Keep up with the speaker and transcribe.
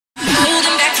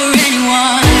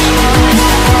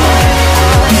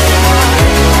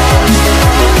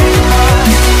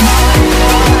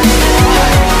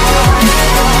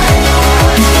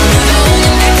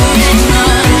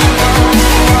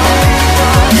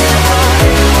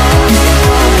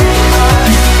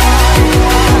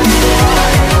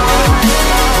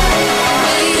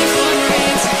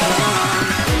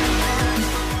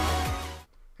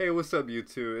up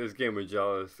YouTube? It's Gamer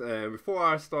Jealous, and before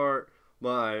I start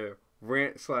my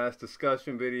rant slash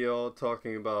discussion video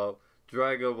talking about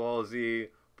Dragon Ball Z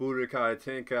Budokai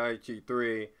Tenkaichi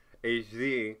 3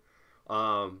 HD,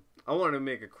 I want to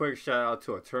make a quick shout out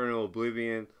to Eternal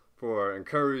Oblivion for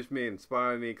encouraging me,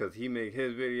 inspiring me, because he made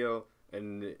his video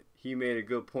and he made a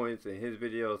good points in his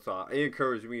video, so it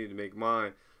encouraged me to make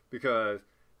mine, because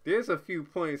there's a few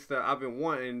points that I've been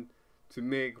wanting to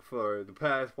make for the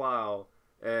past while,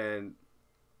 and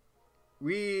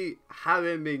we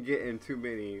haven't been getting too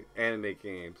many anime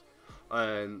games,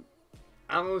 and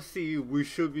I don't see we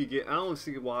should be getting. I don't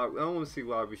see why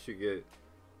we should get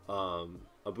a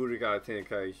Budokai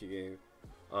Tenkaichi game,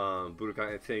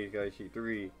 Budokai Tenkaichi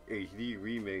 3 HD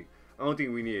remake. I don't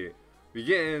think we need it. We're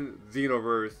getting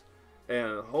Xenoverse,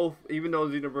 and even though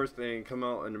Xenoverse didn't come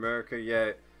out in America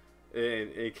yet,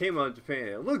 and it came out in Japan,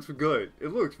 it looks good. It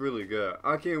looks really good.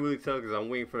 I can't really tell because I'm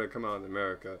waiting for it to come out in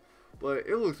America, but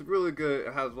it looks really good.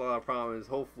 It has a lot of promise.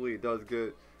 Hopefully it does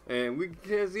good, and we can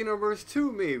get Xenoverse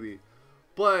 2 maybe.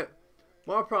 But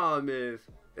my problem is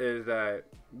that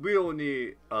we don't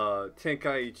need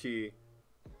Budokai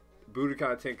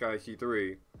Tenkaichi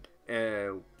 3,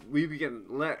 and we be getting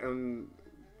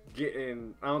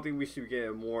I don't think we should be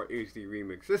getting more HD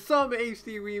remakes. There's some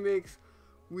HD remakes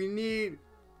we need.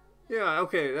 Yeah,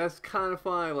 okay, that's kind of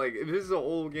fine. Like, if this is an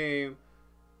old game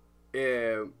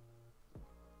and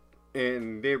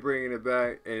they're bringing it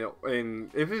back,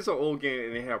 and if it's an old game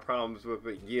and they have problems with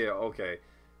it, yeah, okay.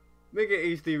 Make an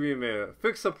HD remake,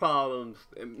 fix the problems,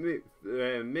 and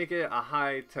make it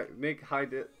high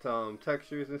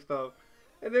textures and stuff,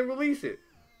 and then release it.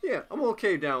 Yeah, I'm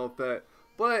okay down with that.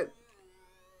 But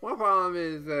my problem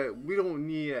is that we don't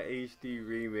need an HD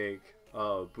remake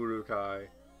of Budokai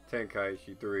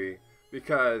Tenkaichi 3,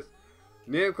 because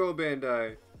Namco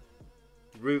Bandai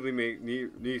really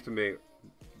needs to make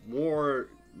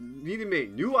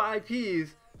new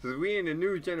IPs, because we in the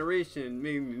new generation,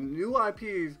 make new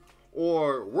IPs,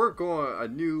 or work on a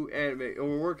new anime,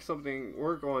 or work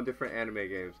on different anime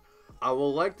games. I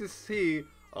would like to see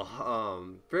a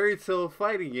fairy tale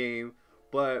fighting game,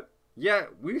 but yeah,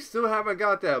 we still haven't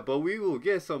got that. But we will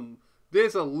get some.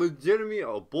 There's a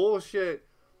legitimate bullshit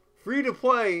free to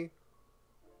play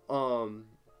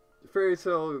fairy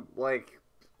tale, like,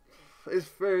 it's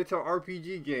fairy tale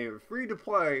RPG game, free to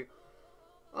play.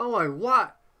 I'm like,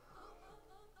 what?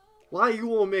 Why you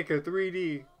won't make a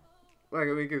 3D,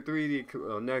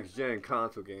 next gen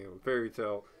console game, fairy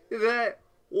tale? Is that,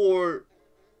 or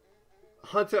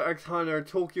Hunter x Hunter,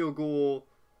 Tokyo Ghoul,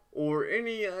 or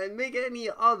make any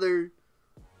other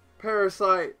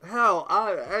Parasite? Hell,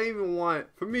 I even want,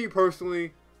 for me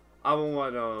personally, I would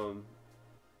want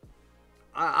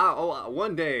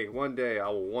one day I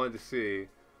would want to see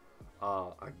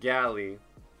a galley,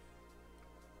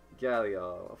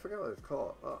 I forgot what it's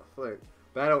called.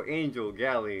 Battle Angel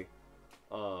Galley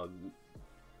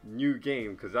new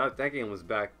game, because that game was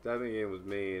back. That game was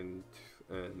made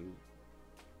in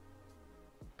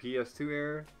PS2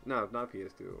 era. No, not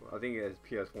PS2. I think it's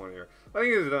PS1 era. I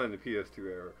think it was done in the PS2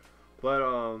 era. But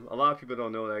a lot of people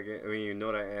don't know that game. I mean, you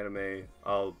know that anime.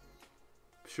 I'll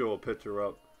show a picture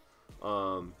up.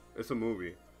 It's a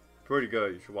movie, pretty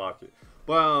good. You should watch it.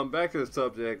 But back to the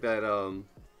subject that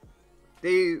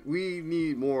we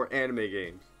need more anime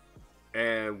games,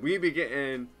 and we be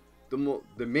getting the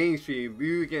mainstream.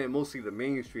 We be getting mostly the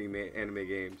mainstream anime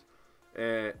games,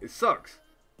 and it sucks.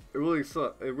 It really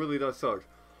sucks. It really does suck.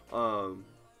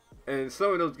 And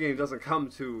some of those games doesn't come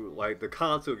to like the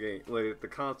console games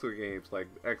like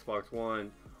Xbox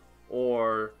One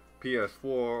or PS4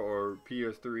 or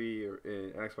PS3 or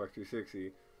in Xbox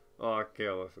 360. Oh, I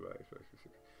care less about Xbox 360,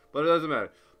 but it doesn't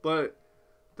matter. But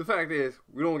the fact is,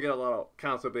 we don't get a lot of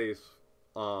console-based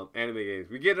anime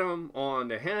games. We get them on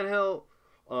the handheld,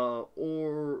 on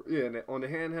the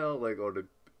handheld, like, or the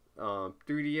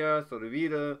 3DS or the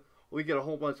Vita. We get a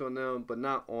whole bunch on them, but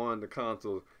not on the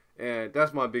consoles. And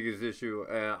that's my biggest issue,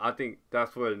 and I think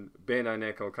that's when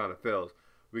BandaiNamco kind of fails.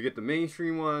 We get the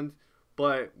mainstream ones,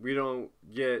 but we don't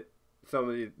get some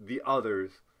of the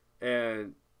others,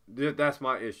 and that's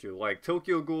my issue. Like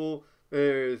Tokyo Ghoul,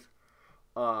 there's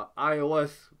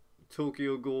iOS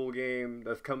Tokyo Ghoul game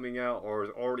that's coming out, or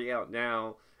is already out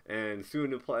now, and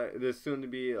there's soon to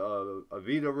be a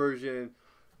Vita version.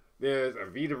 There's a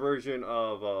Vita version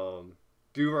of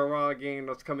Durarara game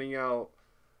that's coming out.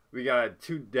 We got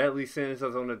 2 Deadly Sins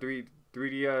that's on the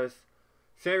 3DS.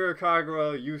 Senran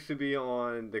Kagura used to be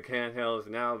on the handhelds,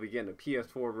 now we're getting a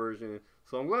PS4 version.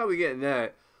 So I'm glad we're getting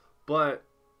that. But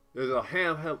there's a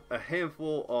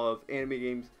handful of anime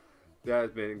games that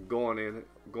has been going in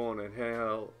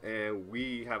hell, and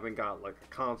we haven't got like a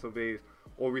console base,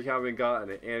 or we haven't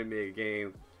gotten an anime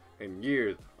game in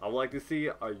years. I'd like to see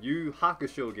a Yu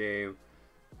Hakusho game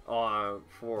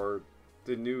for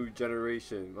the new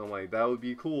generation. I'm like, that would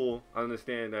be cool. I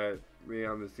understand that we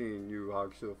haven't seen Yu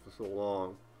Hakusho for so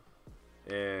long,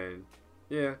 and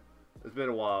yeah, it's been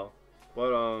a while.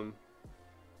 But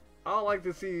I would like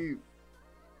to see.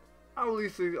 I would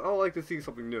like to see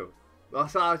something new.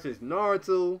 Besides just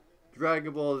Naruto,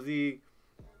 Dragon Ball Z,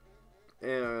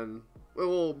 and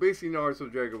well, basically Naruto,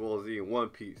 Dragon Ball Z, and One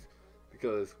Piece,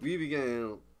 because we be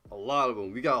getting a lot of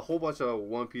them. We got a whole bunch of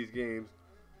One Piece games,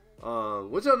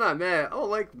 which I'm not mad. I don't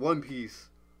like One Piece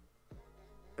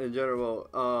in general.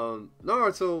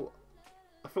 Naruto,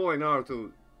 I feel like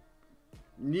Naruto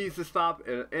needs to stop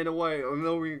in a way.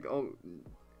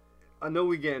 I know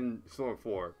we getting Storm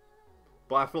 4,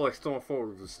 but I feel like Storm 4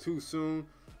 was too soon.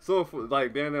 Storm 4,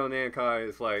 like BandaiNamco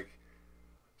is like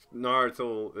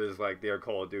Naruto is like their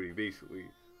Call of Duty basically.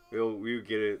 We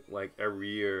get it like every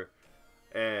year,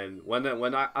 and when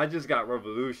I just got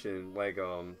Revolution like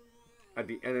at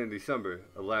the end of December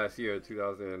of last year,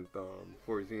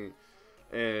 2014,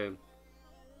 and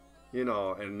you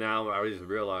know, and now I just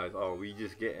realized, oh, we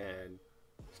just getting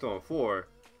Storm 4,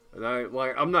 and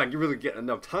I'm not really getting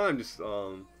enough time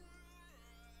to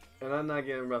and I'm not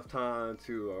getting enough time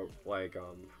to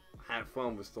have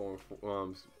fun with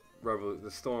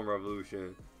the Storm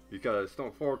Revolution, because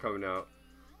Storm 4 coming out.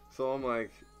 So I'm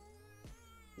like,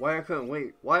 why I couldn't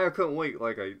wait like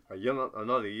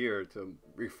another year to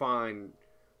refine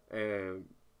and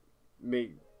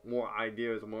make more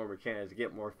ideas and more mechanics,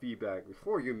 get more feedback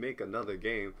before you make another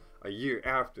game a year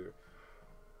after.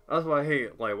 That's why I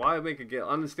hate, like, why make a game? I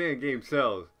understand game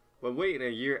sells, but waiting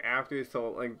a year after, so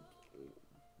like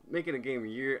making a game a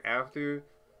year after,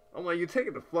 I'm like, you're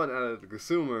taking the fun out of the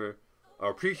consumer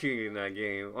appreciating that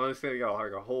game. I understand you got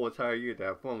like a whole entire year to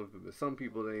have fun with it, but some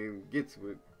people didn't even get to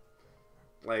it.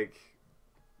 Like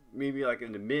maybe like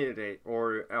in the mid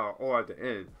or at the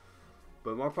end.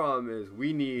 But my problem is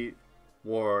we need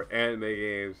more anime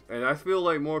games, and I feel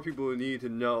like more people need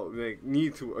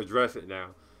to address it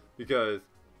now, because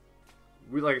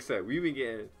like I said, we've been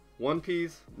getting One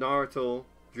Piece, Naruto,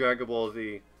 Dragon Ball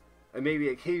Z, and maybe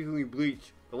occasionally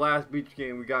Bleach. The last Bleach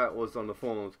game we got was on the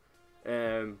phones,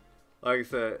 and like I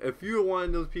said, if you're one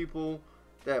of those people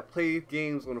that play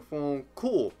games on the phone,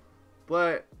 cool.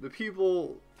 But the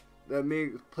people that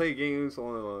play games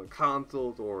on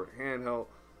consoles or handheld,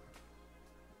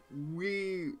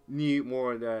 we need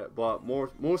more of that. But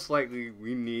most likely,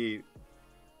 we need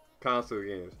console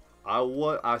games. I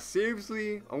want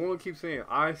to keep saying,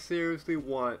 I seriously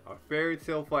want a fairy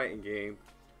tale fighting game.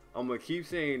 I'm gonna keep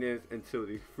saying this until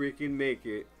they freaking make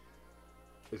it.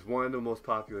 It's one of the most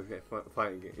popular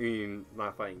fighting games. I mean,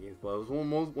 not fighting games, but it's one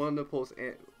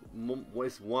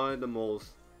of the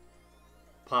most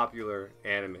popular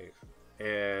animes.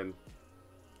 And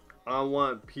I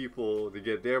want people to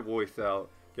get their voice out,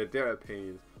 get their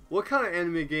opinions. What kind of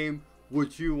anime game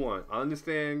would you want? I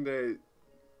understand that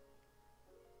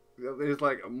there's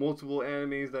like multiple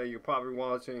animes that you're probably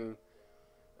watching,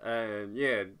 and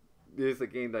yeah, there's a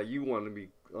game that you want to be,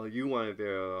 you wanted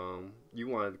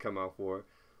to come out for.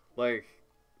 Like,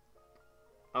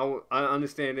 I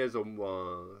understand there's a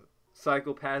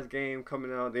Psycho Pass game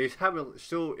coming out. They haven't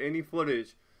showed any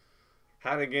footage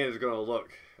how the game is gonna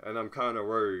look, and I'm kind of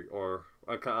worried, or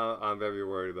I'm very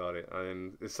worried about it.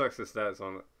 And it sucks that that's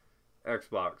on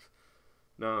Xbox,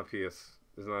 not on PS.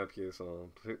 It's not a PS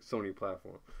Sony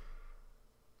platform.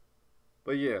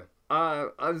 But yeah, I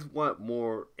just want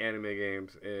more anime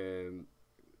games, and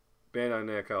Bandai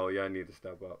Namco, y'all need to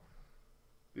step up,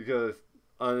 because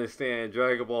I understand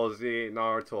Dragon Ball Z,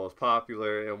 Naruto is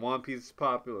popular, and One Piece is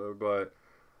popular, but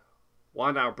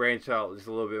why not branch out just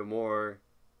a little bit more,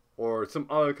 or some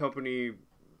other company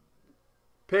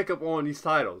pick up on these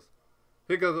titles,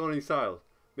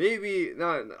 Maybe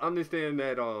not. Understand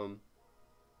that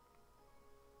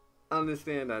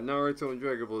Naruto and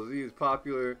Dragon Ball Z is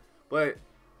popular, but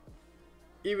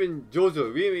even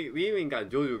JoJo, we even got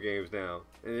JoJo games now,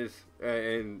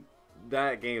 and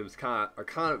that game is kind of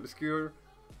obscure.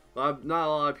 Not a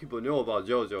lot of people know about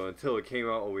JoJo until it came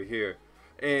out over here,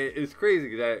 and it's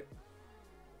crazy that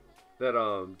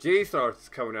J-Stars is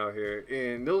coming out here,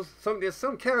 and there's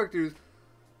some characters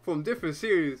from different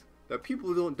series that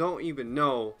people don't even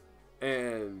know,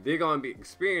 and they're gonna be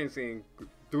experiencing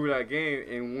through that game.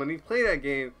 And when they play that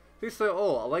game, they say,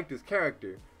 "Oh, I like this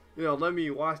character. You know, let me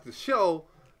watch the show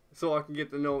so I can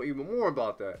get to know even more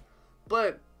about that."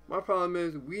 But my problem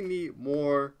is we need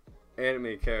more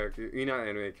anime characters.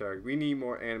 We need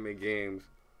more anime games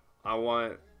I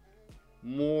want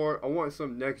more. I want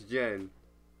some next gen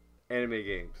anime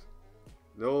games.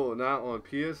 No, not on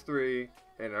PS3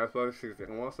 and Xbox 360.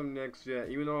 I want some next gen.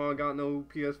 Even though I got no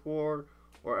PS4 or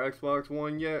Xbox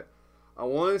One yet, I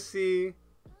want to see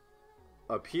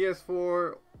a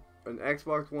PS4, an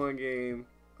Xbox One game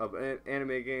of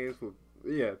anime games with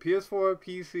PS4,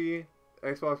 PC,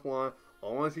 Xbox One. I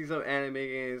want to see some anime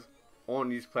games on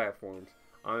these platforms.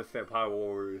 I understand Power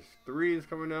Warriors 3 is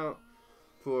coming out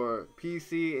for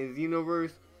PC and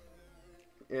Xenoverse,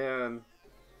 and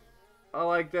I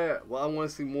like that. Well, I want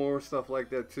to see more stuff like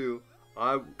that too.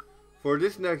 For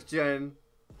this next gen,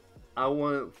 I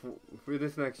want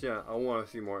to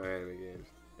see more anime games,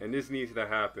 and this needs to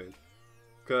happen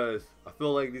because I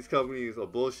feel like these companies are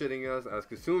bullshitting us as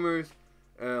consumers,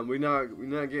 and we're not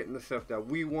getting the stuff that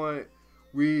we want.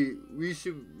 We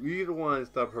the ones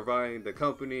that providing the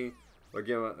company or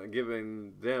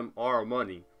giving them our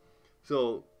money.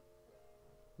 So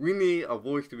we need a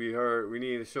voice to be heard. We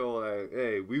need to show that,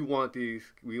 hey, we want these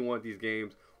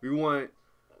games. We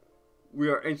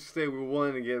are interested. We're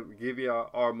willing to give you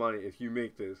our money if you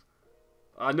make this.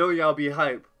 I know y'all be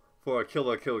hyped for a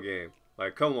Killer Kill game.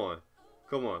 Like, come on.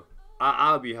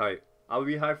 I'll be hyped. I'll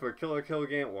be hyped for a Killer Kill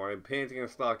game or a Painting and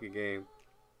Stocking game.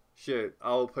 Shit,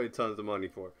 I will pay tons of money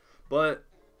for it. But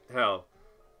hell,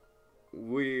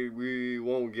 we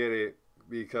won't get it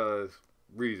because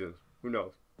reasons. Who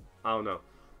knows? I don't know.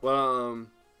 But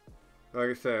like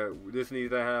I said, this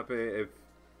needs to happen.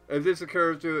 If this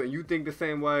occurs to you and you think the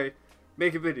same way,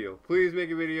 make a video. Please make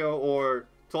a video or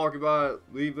talk about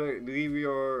it. Leave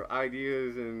your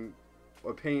ideas and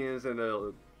opinions in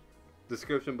the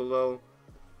description below.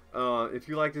 If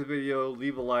you like this video,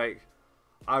 leave a like.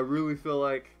 I really feel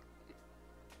like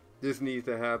this needs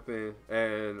to happen,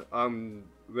 and I'm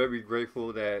very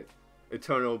grateful that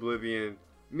Eternal Oblivion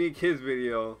make his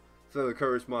video to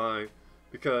encourage mine,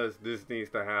 because this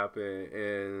needs to happen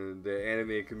in the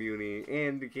anime community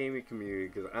and the gaming community,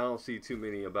 because I don't see too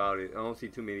many about it. I don't see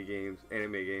too many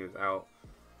anime games out,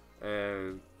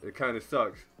 and it kind of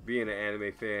sucks being an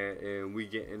anime fan and we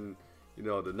getting, the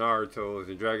Naruto's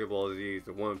and Dragon Ball Z's,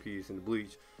 the One Piece and the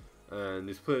Bleach, and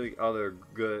there's plenty other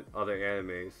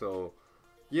anime. So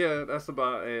yeah, that's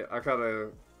about it. I gotta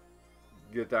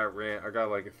get that rant. I got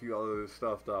like a few other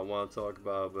stuff that I want to talk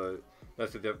about, but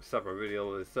that's a separate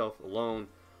video itself alone.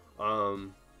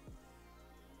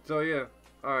 So yeah,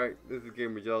 alright, this is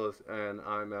Gamer Jealous, and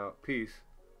I'm out. Peace.